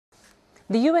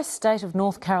The US state of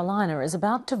North Carolina is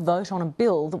about to vote on a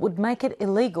bill that would make it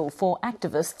illegal for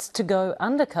activists to go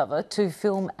undercover to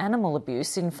film animal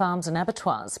abuse in farms and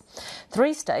abattoirs.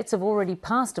 3 states have already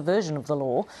passed a version of the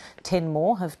law. 10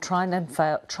 more have tried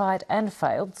and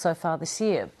failed so far this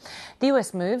year. The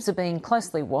US moves are being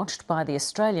closely watched by the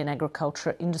Australian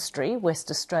agriculture industry. West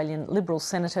Australian Liberal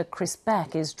Senator Chris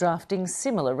Back is drafting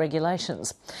similar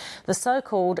regulations. The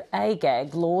so-called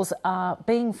AGAG laws are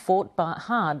being fought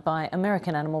hard by American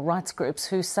animal rights groups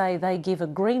who say they give a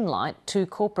green light to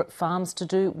corporate farms to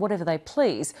do whatever they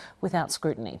please without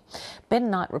scrutiny.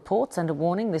 Ben Knight reports, and a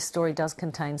warning, this story does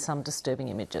contain some disturbing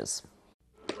images.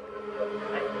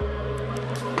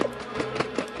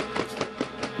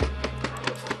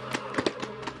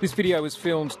 This video was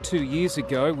filmed 2 years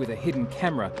ago with a hidden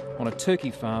camera on a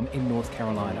turkey farm in North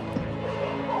Carolina.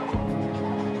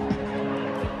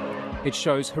 It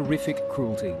shows horrific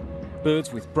cruelty.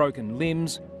 Birds with broken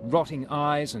limbs, rotting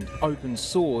eyes and open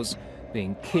sores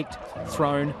being kicked,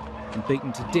 thrown and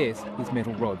beaten to death with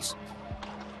metal rods.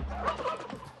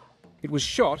 It was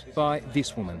shot by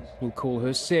this woman. We'll call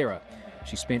her Sarah.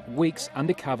 She spent weeks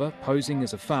undercover posing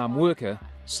as a farm worker,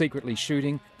 secretly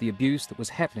shooting the abuse that was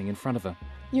happening in front of her.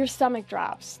 Your stomach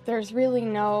drops. There's really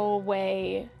no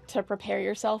way to prepare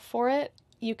yourself for it.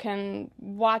 You can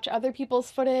watch other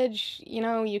people's footage,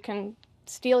 you can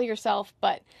steel yourself,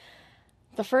 but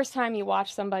the first time you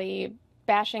watch somebody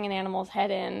bashing an animal's head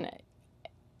in,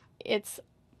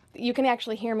 you can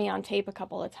actually hear me on tape a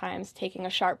couple of times taking a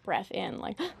sharp breath in,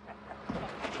 like.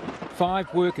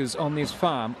 5 workers on this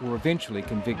farm were eventually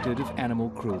convicted of animal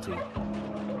cruelty.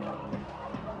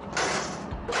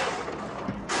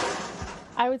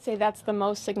 I would say that's the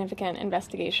most significant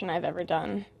investigation I've ever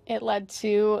done. It led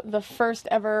to the first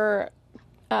ever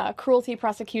cruelty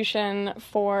prosecution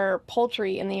for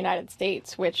poultry in the United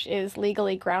States, which is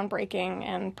legally groundbreaking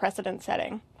and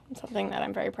precedent-setting. Something that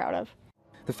I'm very proud of.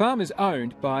 The farm is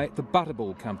owned by the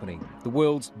Butterball Company, the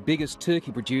world's biggest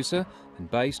turkey producer and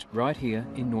based right here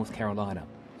in North Carolina.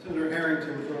 Senator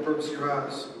Harrington, for the purpose of your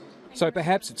eyes. So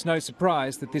perhaps it's no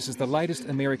surprise that this is the latest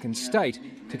American state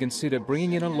to consider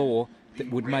bringing in a law that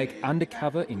would make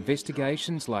undercover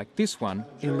investigations like this one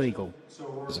illegal.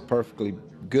 It's a perfectly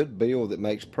good bill that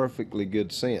makes perfectly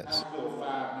good sense.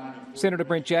 Senator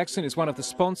Brent Jackson is one of the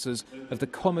sponsors of the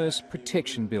Commerce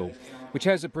Protection Bill, which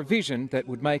has a provision that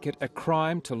would make it a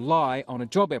crime to lie on a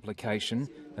job application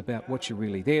about what you're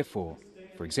really there for.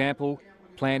 For example,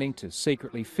 planning to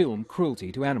secretly film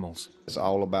cruelty to animals. It's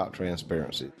all about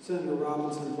transparency. Senator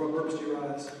Robinson, for the purpose of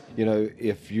your eyes.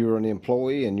 If you're an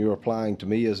employee and you're applying to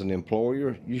me as an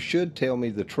employer, you should tell me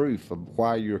the truth of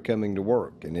why you're coming to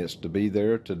work. And it's to be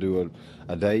there to do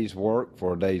a day's work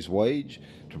for a day's wage,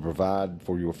 to provide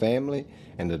for your family,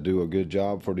 and to do a good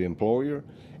job for the employer,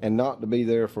 and not to be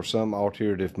there for some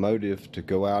alternative motive to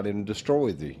go out and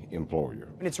destroy the employer.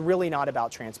 And it's really not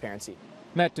about transparency.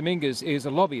 Matt Dominguez is a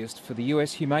lobbyist for the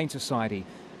US Humane Society.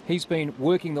 He's been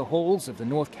working the halls of the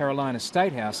North Carolina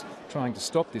State House trying to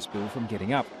stop this bill from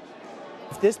getting up.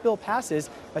 If this bill passes,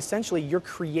 essentially you're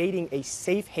creating a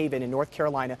safe haven in North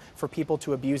Carolina for people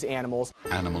to abuse animals.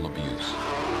 Animal abuse,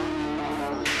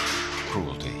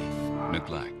 cruelty,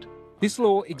 neglect. This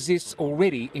law exists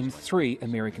already in 3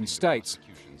 American states.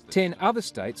 10 other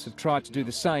states have tried to do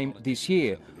the same this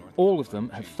year. All of them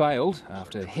have failed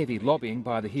after heavy lobbying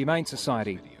by the Humane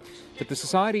Society. But the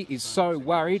Society is so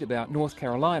worried about North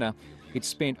Carolina, it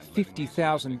spent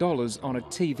 $50,000 on a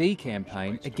TV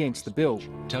campaign against the bill.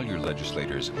 Tell your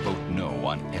legislators, vote no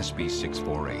on SB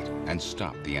 648 and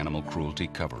stop the animal cruelty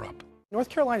cover-up. North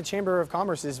Carolina Chamber of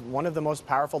Commerce is one of the most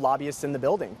powerful lobbyists in the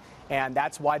building, and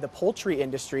that's why the poultry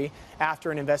industry,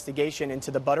 after an investigation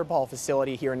into the Butterball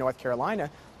facility here in North Carolina,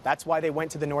 that's why they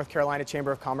went to the North Carolina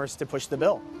Chamber of Commerce to push the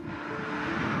bill.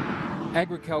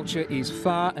 Agriculture is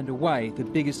far and away the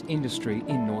biggest industry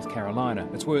in North Carolina.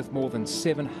 It's worth more than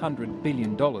 $700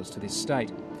 billion to this state.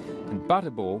 And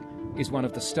Butterball is one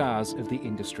of the stars of the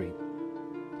industry.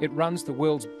 It runs the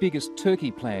world's biggest turkey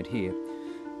plant here.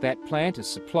 That plant is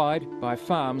supplied by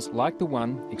farms like the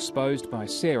one exposed by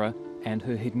Sarah and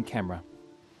her hidden camera.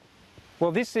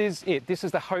 Well, this is it. This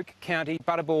is the Hoke County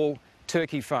Butterball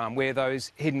turkey farm where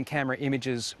those hidden camera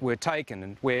images were taken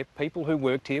and where people who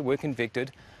worked here were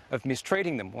convicted of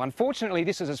mistreating them. Well, unfortunately,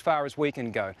 this is as far as we can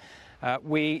go.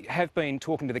 We have been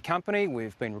talking to the company.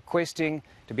 We've been requesting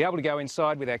to be able to go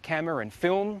inside with our camera and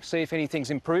film, see if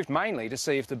anything's improved, mainly to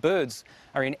see if the birds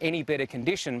are in any better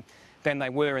condition than they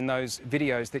were in those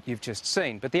videos that you've just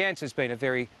seen. But the answer's been a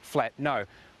very flat no,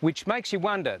 which makes you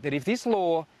wonder that if this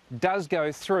law does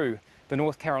go through the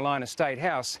North Carolina State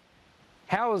House,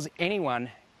 how is anyone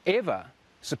ever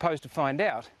supposed to find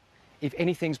out if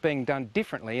anything's being done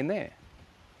differently in there.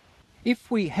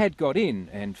 If we had got in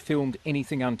and filmed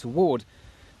anything untoward,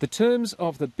 the terms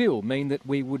of the bill mean that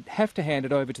we would have to hand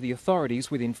it over to the authorities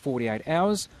within 48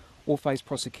 hours or face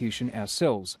prosecution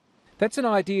ourselves. That's an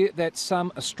idea that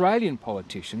some Australian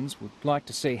politicians would like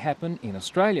to see happen in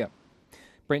Australia.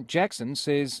 Brent Jackson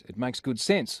says it makes good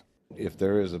sense. If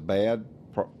there is a bad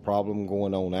problem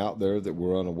going on out there that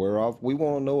we're unaware of, we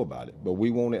want to know about it, but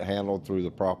we want it handled through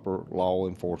the proper law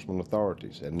enforcement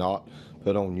authorities and not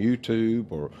put on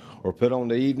YouTube or put on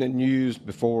the evening news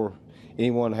before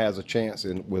anyone has a chance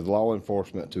with law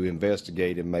enforcement to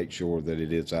investigate and make sure that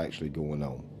it is actually going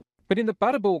on. But in the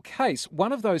Butterball case,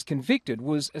 one of those convicted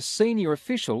was a senior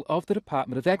official of the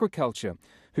Department of Agriculture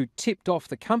who tipped off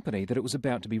the company that it was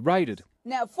about to be raided.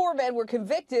 Now, 4 men were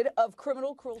convicted of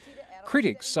criminal cruelty to animals.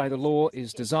 Critics say the law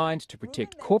is designed to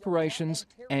protect corporations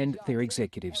and their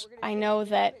executives. I know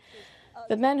that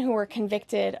the men who were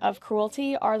convicted of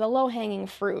cruelty are the low-hanging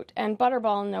fruit, and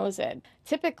Butterball knows it.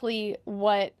 Typically,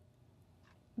 what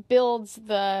builds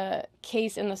the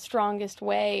case in the strongest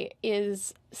way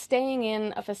is staying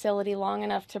in a facility long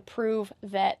enough to prove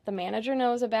that the manager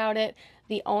knows about it,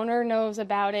 the owner knows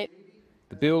about it.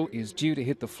 The bill is due to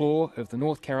hit the floor of the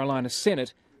North Carolina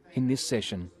Senate in this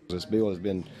session. This bill has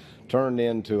been turned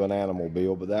into an animal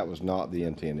bill, but that was not the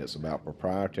intent. It's about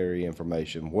proprietary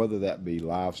information, whether that be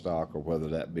livestock or whether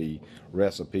that be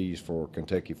recipes for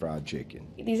Kentucky Fried Chicken.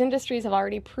 These industries have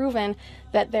already proven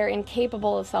that they're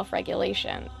incapable of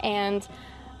self-regulation, and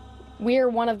we're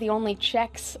one of the only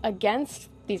checks against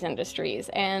these industries.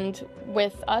 And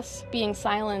with us being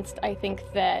silenced, I think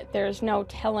that there's no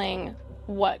telling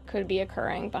what could be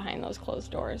occurring behind those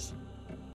closed doors.